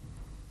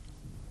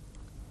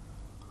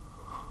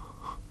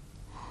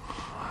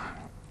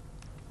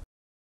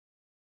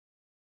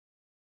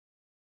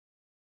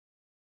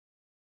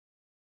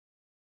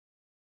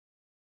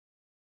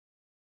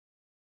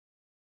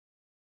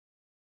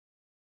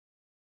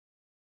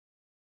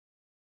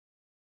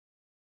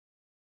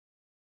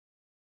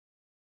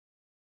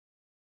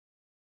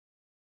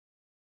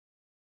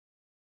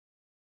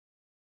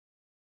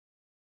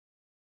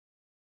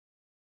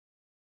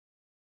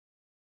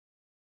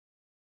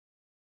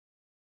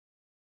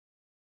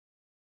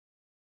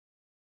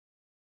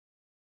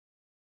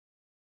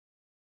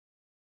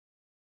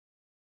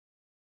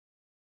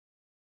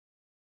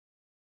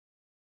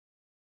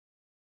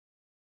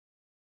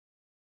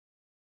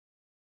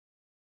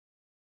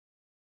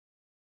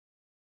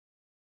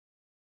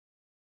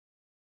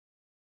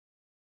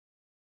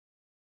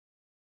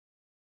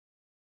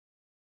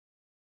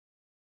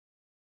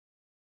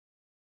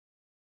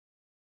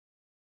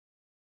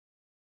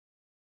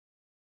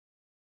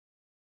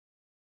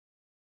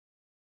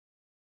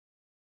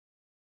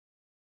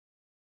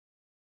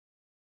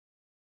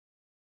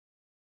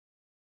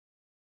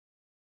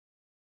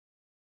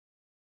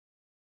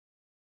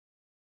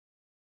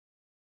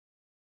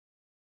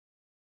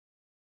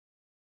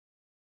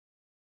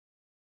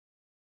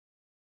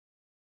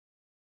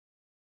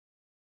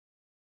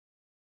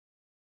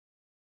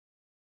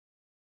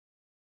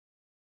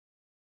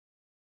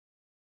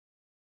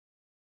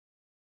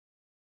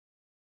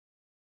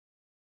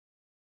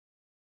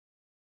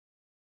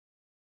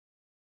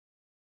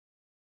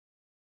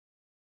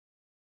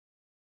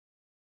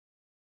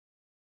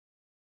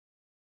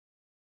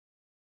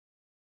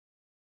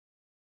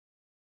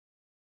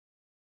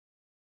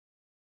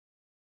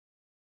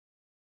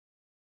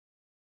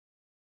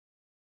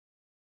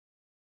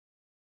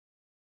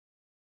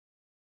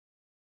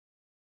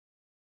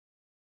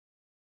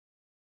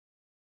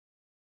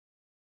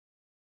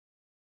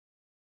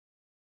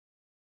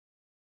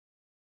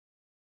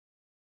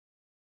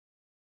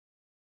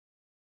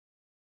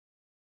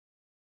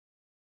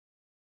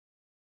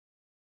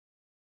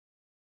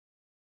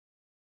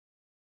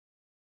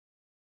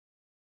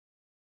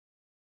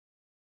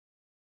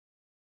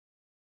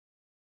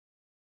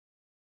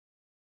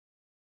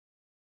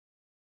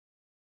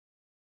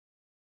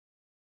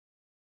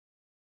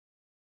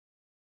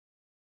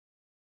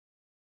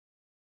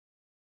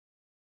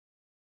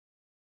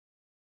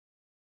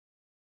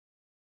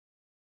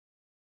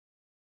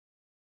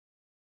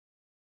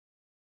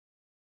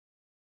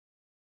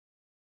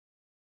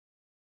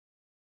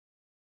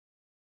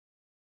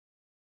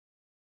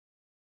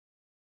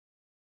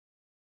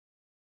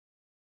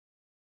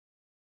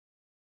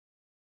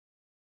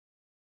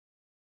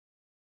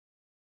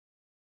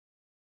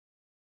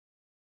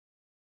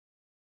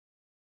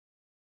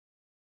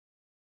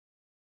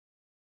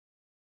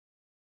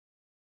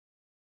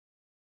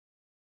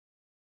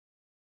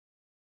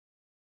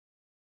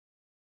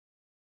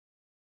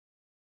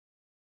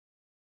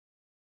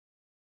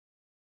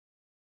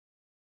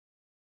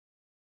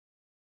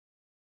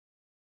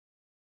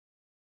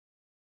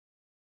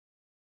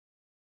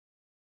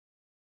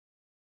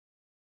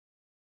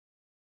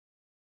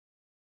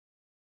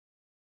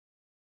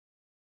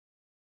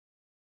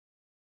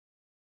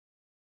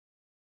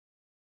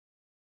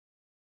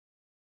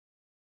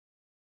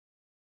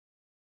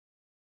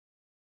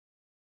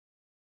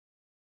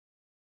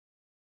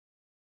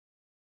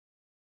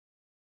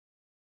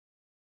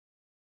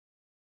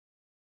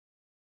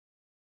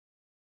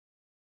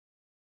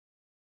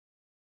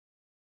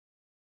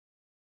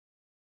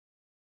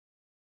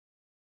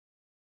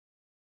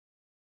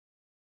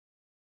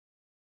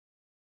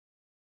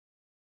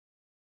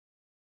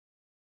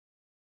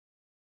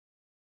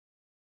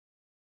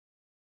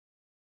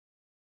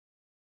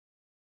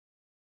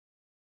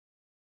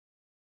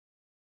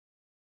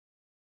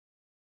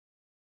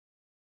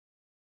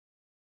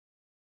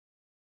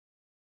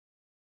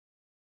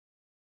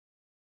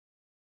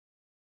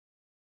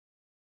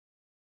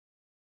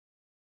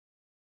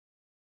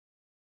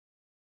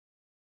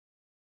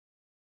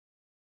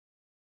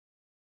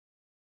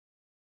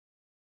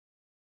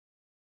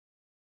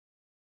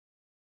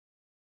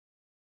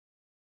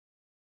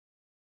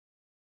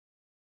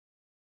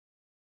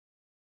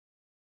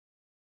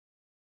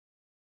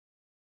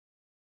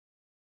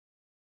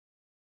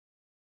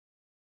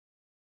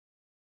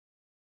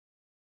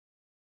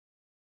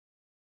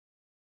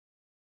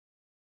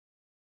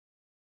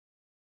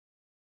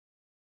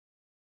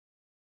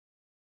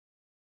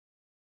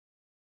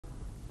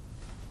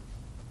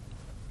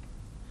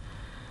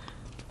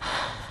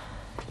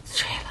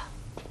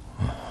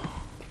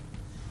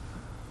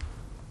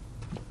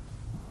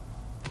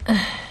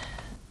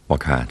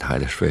看他还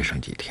得睡上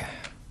几天。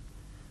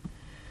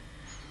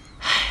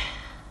唉，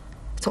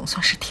总算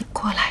是挺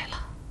过来了。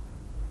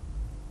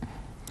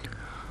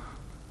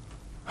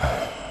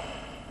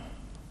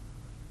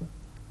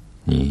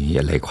你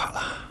也累垮了。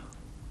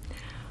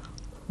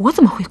我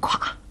怎么会垮？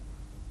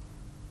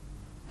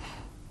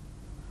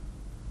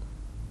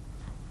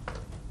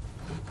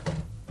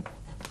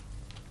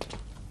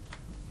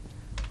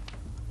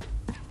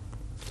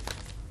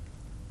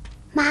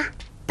妈、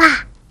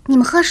爸，你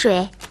们喝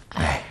水。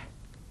哎，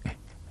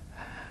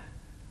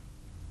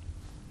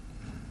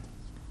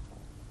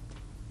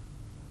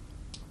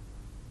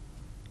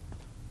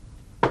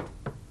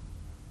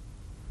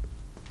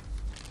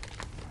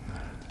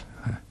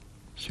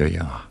雪莹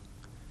啊，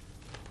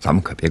咱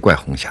们可别怪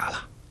红霞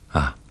了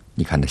啊！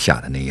你看她吓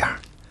得那样，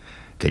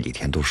这几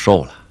天都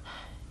瘦了。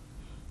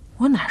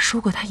我哪说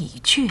过她一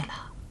句了？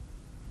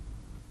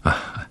啊，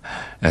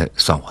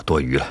算我多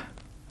余了。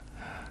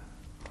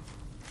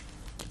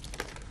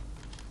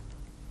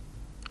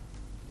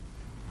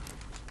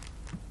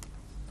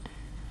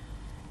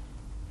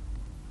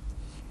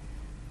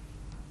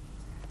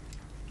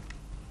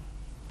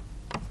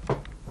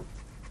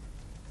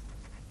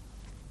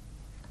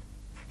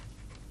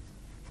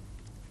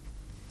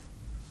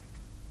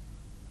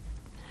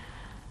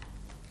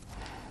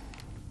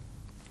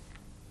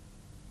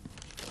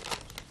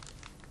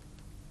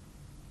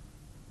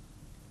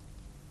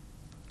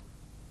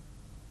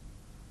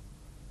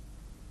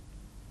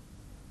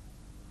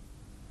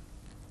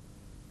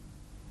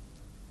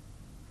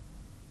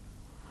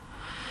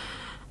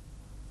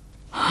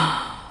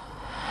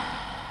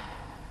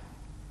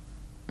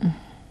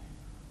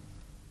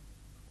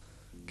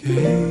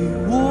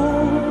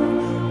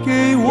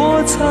给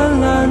我灿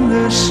烂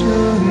的生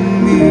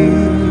命，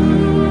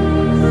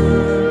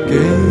给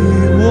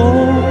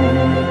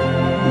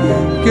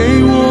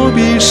我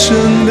毕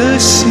生的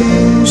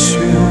心血，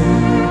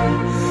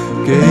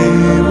给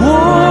我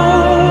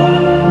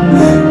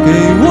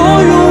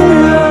永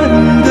远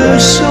的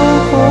守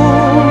候，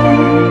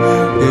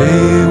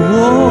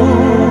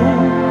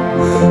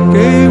给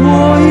我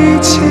一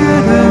切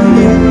的一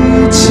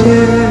切。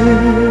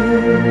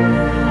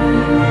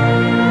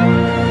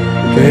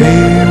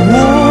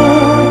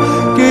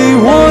给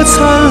我灿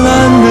烂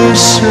的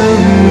生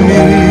命，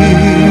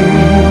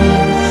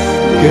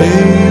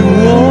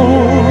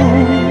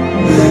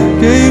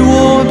给我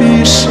毕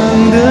生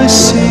的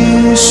心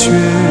血，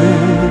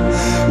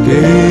给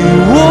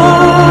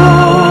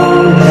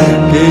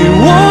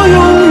我永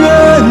远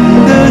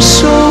的守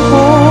候，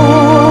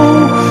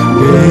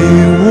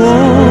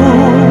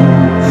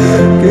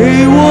给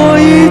我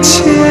一切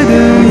的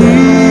一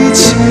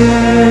切。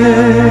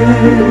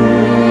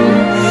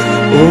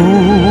哦，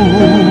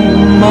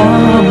妈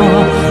妈，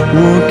我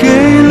给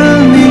了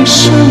你什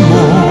么？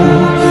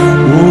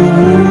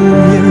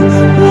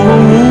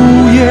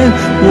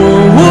我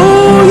无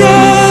言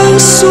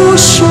诉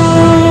说。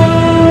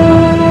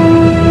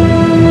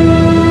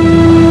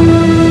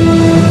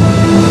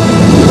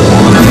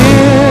天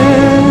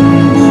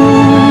不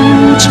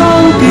长，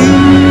地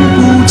不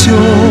久，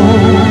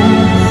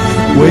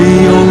唯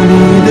有你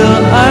的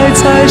爱才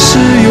是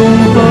永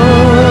恒。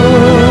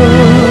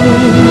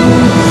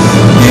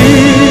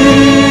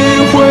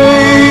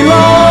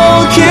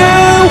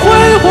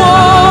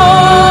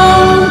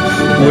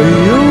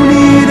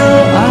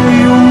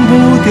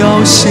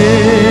凋谢，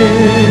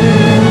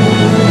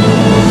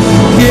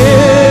天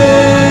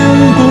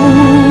不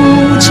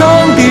长，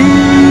地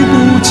不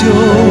久，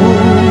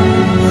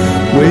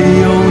唯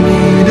有你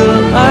的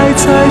爱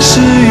才是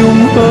永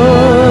恒。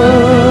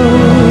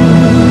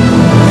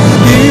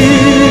地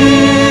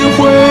会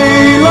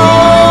老，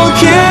天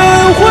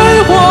会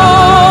黄，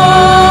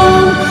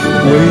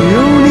唯有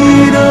你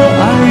的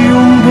爱永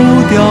不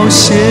凋谢。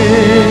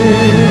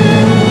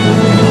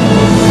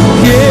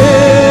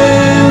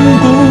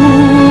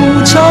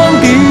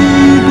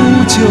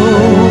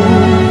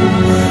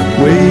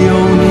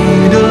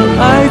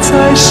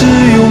才是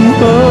永恒。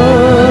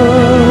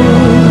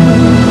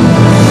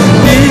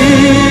地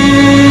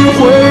会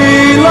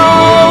老，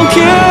天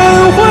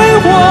会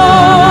黄，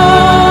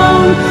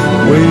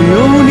唯有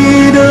你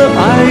的爱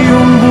永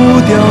不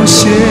凋谢。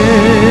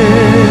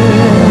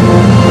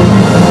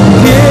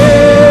天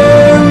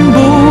不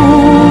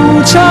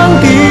长，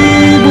地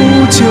不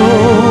久，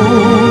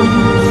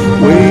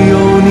唯有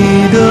你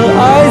的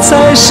爱才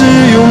是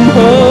永恒。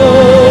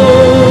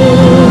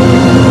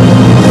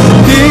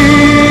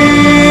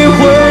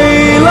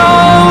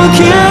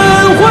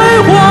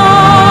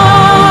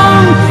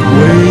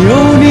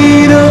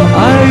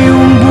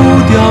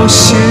凋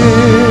谢。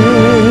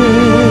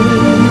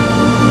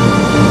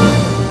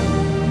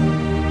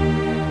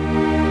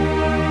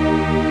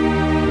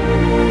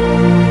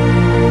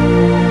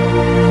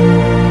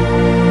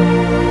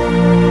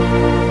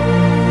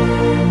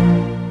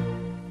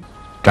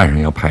站上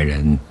要派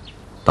人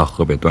到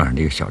河北段上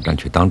这个小站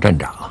去当站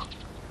长。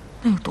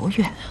那有多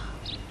远啊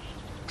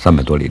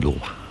？300多里路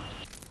吧。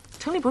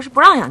城里不是不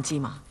让养鸡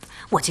吗？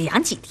我就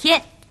养几天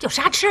就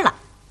杀吃了。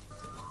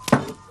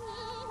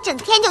整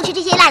天就吃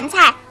这些烂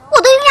菜，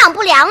我都营养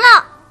不良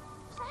了。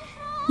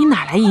你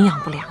哪来营养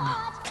不良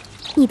啊？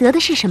你得的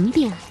是什么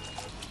病？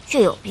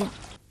血友病。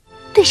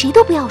对谁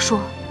都不要说。